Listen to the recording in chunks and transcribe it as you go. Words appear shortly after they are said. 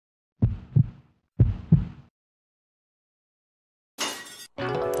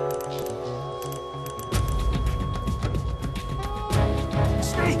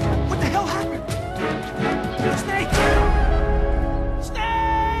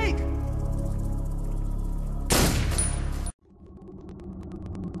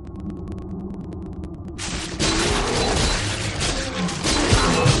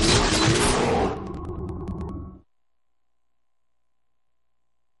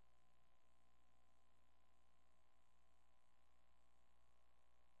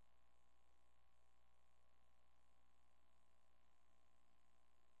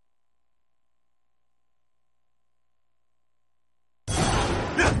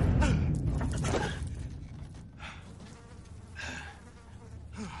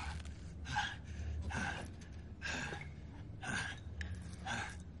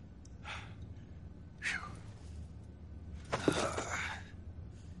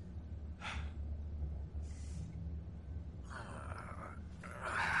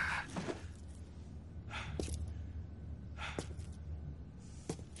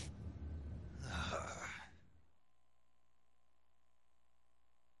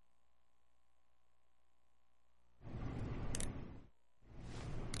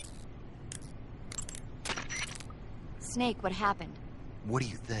Snake, what happened? What do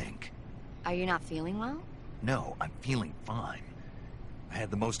you think? Are you not feeling well? No, I'm feeling fine. I had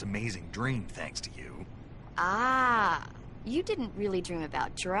the most amazing dream thanks to you. Ah, you didn't really dream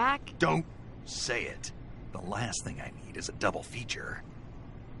about Drac? Don't say it. The last thing I need is a double feature.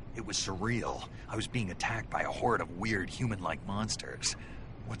 It was surreal. I was being attacked by a horde of weird human-like monsters.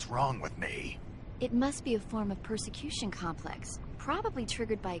 What's wrong with me? It must be a form of persecution complex, probably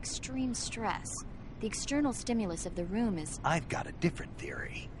triggered by extreme stress. The external stimulus of the room is... I've got a different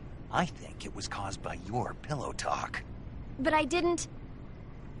theory. I think it was caused by your pillow talk. But I didn't...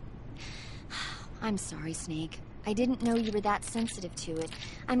 I'm sorry, Snake. I didn't know you were that sensitive to it.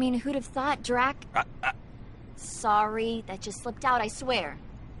 I mean, who'd have thought Drac... Sorry, that just slipped out, I swear.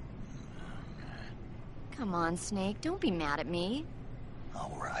 Come on, Snake, don't be mad at me.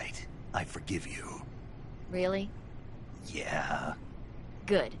 All right, I forgive you. Really? Yeah.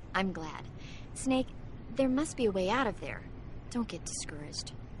 Good, I'm glad. Snake, there must be a way out of there. Don't get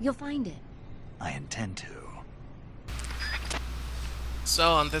discouraged. You'll find it. I intend to.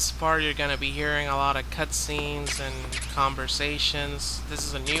 So on this part you're gonna be hearing a lot of cutscenes and conversations. This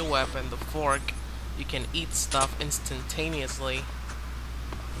is a new weapon, the fork. You can eat stuff instantaneously.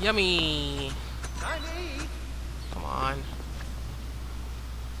 Yummy! Come on.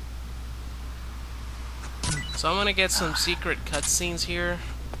 So I'm gonna get some secret cutscenes here.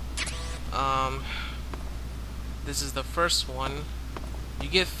 This is the first one. You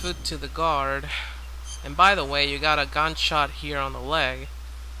give food to the guard. And by the way, you got a gunshot here on the leg.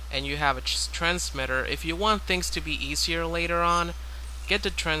 And you have a transmitter. If you want things to be easier later on, get the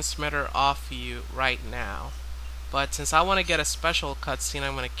transmitter off you right now. But since I want to get a special cutscene,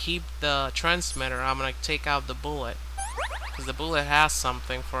 I'm going to keep the transmitter. I'm going to take out the bullet. Because the bullet has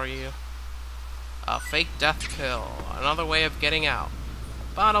something for you. A fake death pill. Another way of getting out.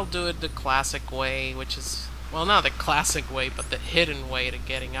 But I'll do it the classic way, which is... well, not the classic way, but the hidden way to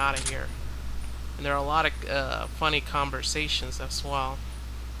getting out of here. And there are a lot of funny conversations as well.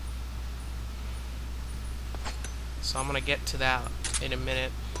 So I'm going to get to that in a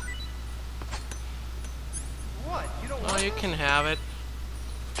minute. What? You don't Oh, you can have it.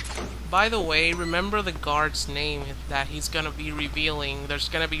 By the way, remember the guard's name that he's gonna be revealing. There's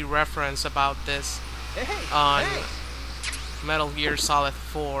gonna be reference about this on Metal Gear Solid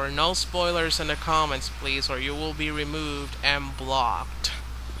 4. No spoilers in the comments, please, or you will be removed and blocked.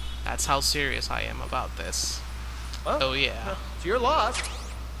 That's how serious I am about this. Well, oh yeah. It's your loss.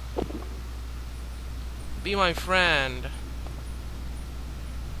 Be my friend.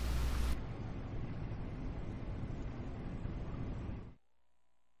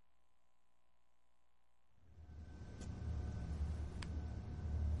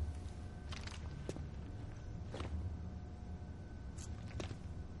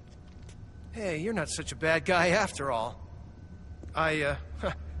 Hey, you're not such a bad guy after all. I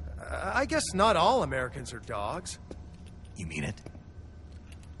guess not all Americans are dogs. You mean it?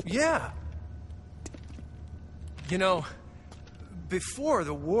 Yeah. You know, before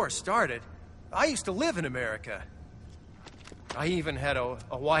the war started, I used to live in America. I even had a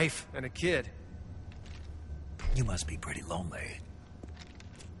wife and a kid. You must be pretty lonely.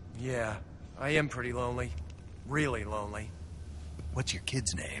 Yeah, I am pretty lonely. Really lonely. What's your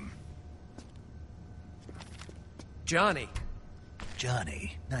kid's name? Johnny.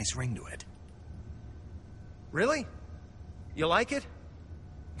 Johnny. Nice ring to it. Really? You like it?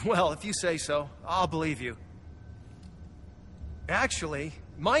 Well, if you say so, I'll believe you. Actually,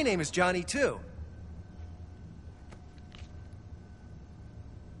 my name is Johnny, too.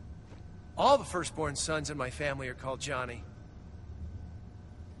 All the firstborn sons in my family are called Johnny.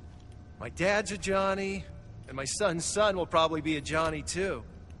 My dad's a Johnny, and my son's son will probably be a Johnny, too.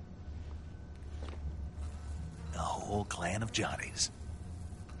 The whole clan of Johnnies.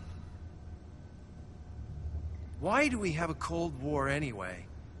 Why do we have a Cold War anyway?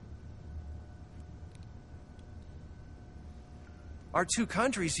 Our two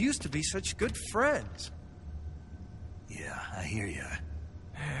countries used to be such good friends. Yeah, I hear you.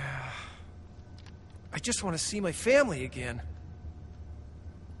 I just want to see my family again.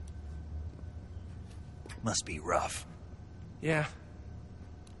 Must be rough. Yeah.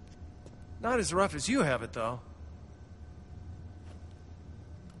 Not as rough as you have it, though.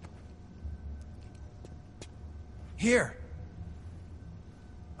 Here.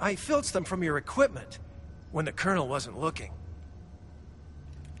 I filched them from your equipment when the Colonel wasn't looking.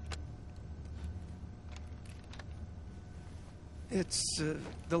 It's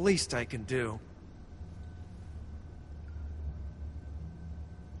the least I can do.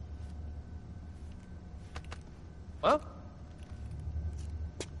 Well,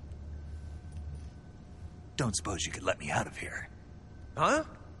 Don't suppose you could let me out of here? Huh?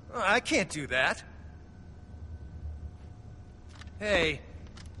 I can't do that. Hey,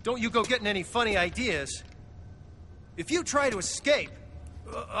 don't you go getting any funny ideas. If you try to escape,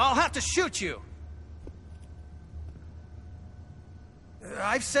 I'll have to shoot you.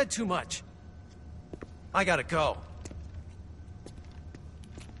 I've said too much. I gotta go.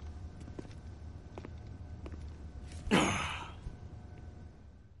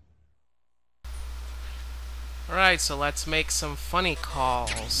 Alright, so let's make some funny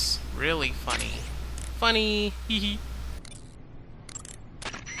calls. Really funny. Funny, hee.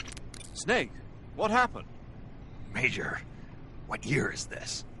 Snake, what happened? Major, what year is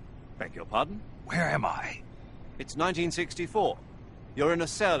this? Beg your pardon? Where am I? It's 1964. You're in a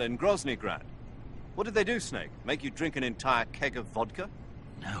cell in Groznygrad. What did they do, Snake? Make you drink an entire keg of vodka?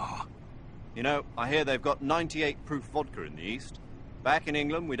 No. You know, I hear they've got 98 proof vodka in the East. Back in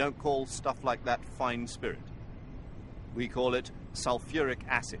England, we don't call stuff like that fine spirit. We call it sulfuric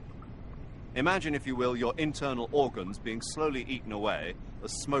acid. Imagine, if you will, your internal organs being slowly eaten away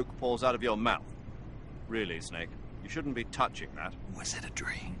as smoke pours out of your mouth. Really, Snake, you shouldn't be touching that. Was it a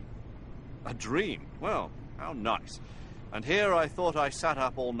dream? A dream? Well, how nice. And here I thought I sat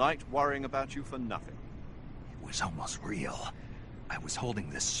up all night worrying about you for nothing. It was almost real. I was holding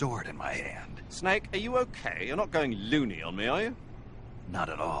this sword in my hand. Snake, are you okay? You're not going loony on me, are you? Not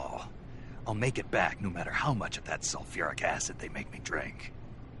at all. I'll make it back no matter how much of that sulfuric acid they make me drink.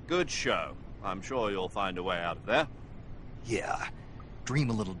 Good show. I'm sure you'll find a way out of there. Yeah. Dream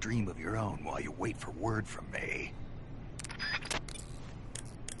a little dream of your own while you wait for word from me.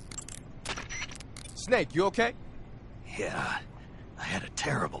 Snake, you okay? Yeah. I had a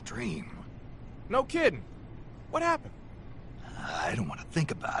terrible dream. No kidding. What happened? I don't want to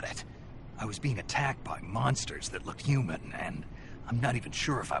think about it. I was being attacked by monsters that looked human, and I'm not even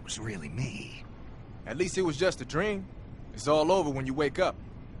sure if I was really me. At least it was just a dream. It's all over when you wake up.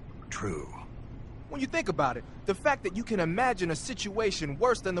 True. When you think about it, the fact that you can imagine a situation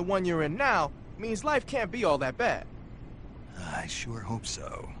worse than the one you're in now means life can't be all that bad. I sure hope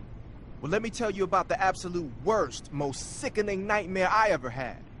so. Well, let me tell you about the absolute worst, most sickening nightmare I ever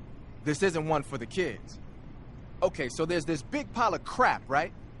had. This isn't one for the kids. Okay, so there's this big pile of crap,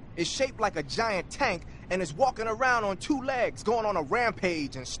 right? It's shaped like a giant tank, and it's walking around on two legs, going on a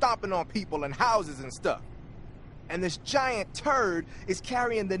rampage and stomping on people and houses and stuff. And this giant turd is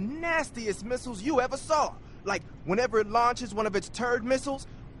carrying the nastiest missiles you ever saw. Like, whenever it launches one of its turd missiles,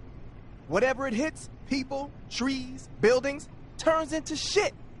 whatever it hits, people, trees, buildings, turns into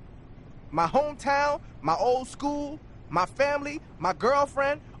shit. My hometown, my old school, my family, my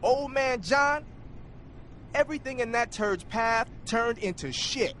girlfriend, old man John, everything in that turd's path turned into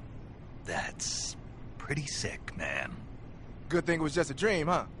shit. That's pretty sick, man. Good thing it was just a dream,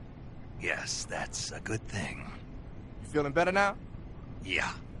 huh? Yes, that's a good thing. You feeling better now?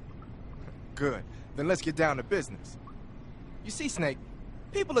 Yeah. Good. Then let's get down to business. You see, Snake,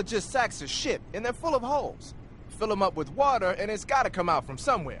 people are just sacks of shit, and they're full of holes. Fill them up with water, and it's gotta come out from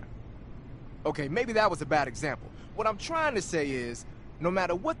somewhere. Okay, maybe that was a bad example. What I'm trying to say is, no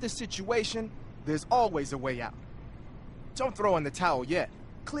matter what the situation, there's always a way out. Don't throw in the towel yet.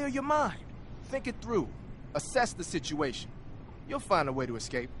 Clear your mind. Think it through. Assess the situation. You'll find a way to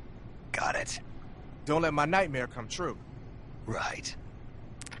escape. Got it. Don't let my nightmare come true. Right.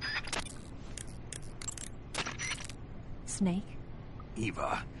 Snake?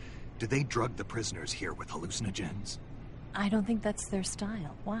 Eva, do they drug the prisoners here with hallucinogens? I don't think that's their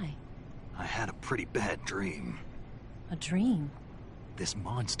style. Why? I had a pretty bad dream. A dream? This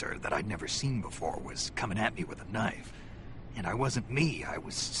monster that I'd never seen before was coming at me with a knife. And I wasn't me, I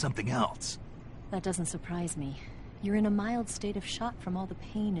was something else. That doesn't surprise me. You're in a mild state of shock from all the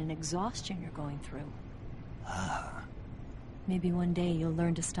pain and exhaustion you're going through. Ah. Maybe one day you'll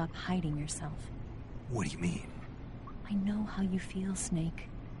learn to stop hiding yourself. What do you mean? I know how you feel, Snake.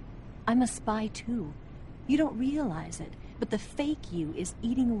 I'm a spy too. You don't realize it, but the fake you is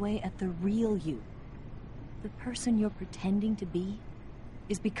eating away at the real you. The person you're pretending to be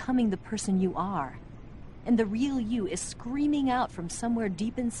is becoming the person you are. And the real you is screaming out from somewhere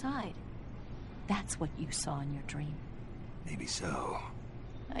deep inside. That's what you saw in your dream. Maybe so.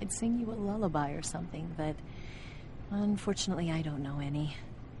 I'd sing you a lullaby or something, but unfortunately I don't know any.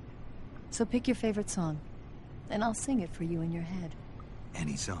 So pick your favorite song, and I'll sing it for you in your head.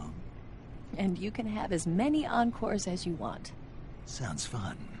 Any song? And you can have as many encores as you want. Sounds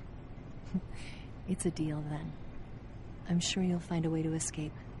fun. It's a deal, then. I'm sure you'll find a way to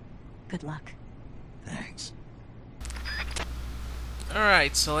escape. Good luck. Thanks.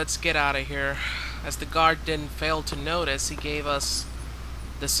 Alright, so let's get out of here. As the guard didn't fail to notice, he gave us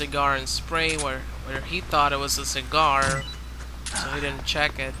the cigar and spray Where he thought it was a cigar, so he didn't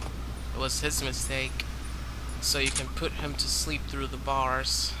check it. It was his mistake. So you can put him to sleep through the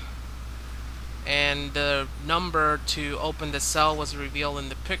bars. And the number to open the cell was revealed in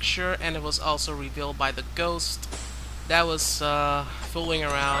the picture, and it was also revealed by the ghost that was fooling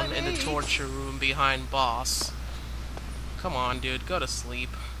around in the torture room behind Boss. Come on, dude, go to sleep.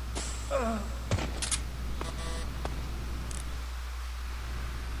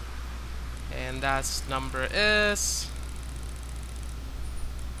 And that number is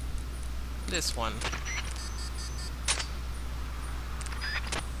this one.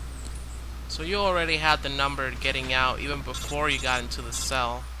 So you already had the number getting out even before you got into the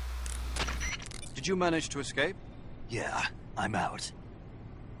cell. Did you manage to escape? Yeah, I'm out.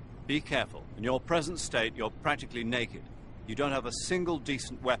 Be careful. In your present state, you're practically naked. You don't have a single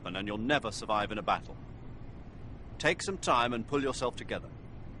decent weapon, and you'll never survive in a battle. Take some time and pull yourself together.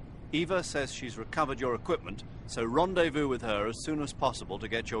 Eva says she's recovered your equipment, so rendezvous with her as soon as possible to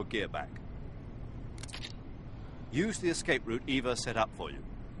get your gear back. Use the escape route Eva set up for you.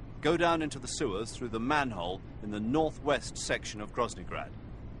 Go down into the sewers through the manhole in the northwest section of Groznygrad.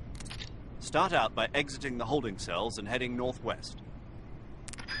 Start out by exiting the holding cells and heading northwest.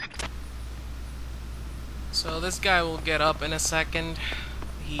 So this guy will get up in a second.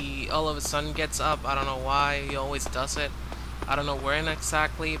 He all of a sudden gets up. I don't know why. He always does it. I don't know when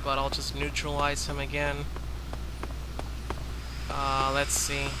exactly, but I'll just neutralize him again. Let's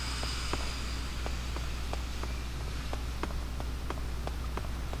see.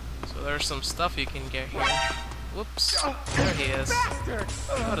 So there's some stuff you can get here. Whoops. There he is.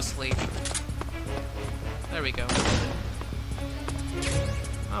 Go to sleep. There we go.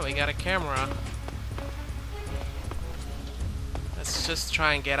 Oh, we got a camera. Let's just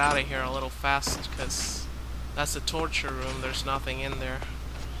try and get out of here a little fast, because that's the torture room. There's nothing in there.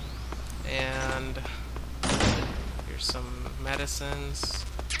 And here's some medicines.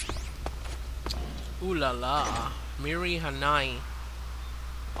 Ooh la la. Miri Hanai.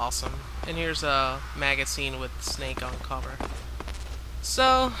 Awesome. And here's a magazine with Snake on cover.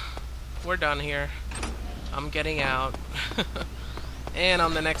 So, we're done here. I'm getting out. And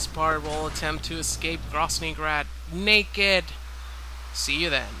on the next part, we'll attempt to escape Groznygrad naked. See you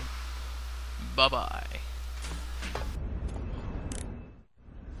then. Bye-bye.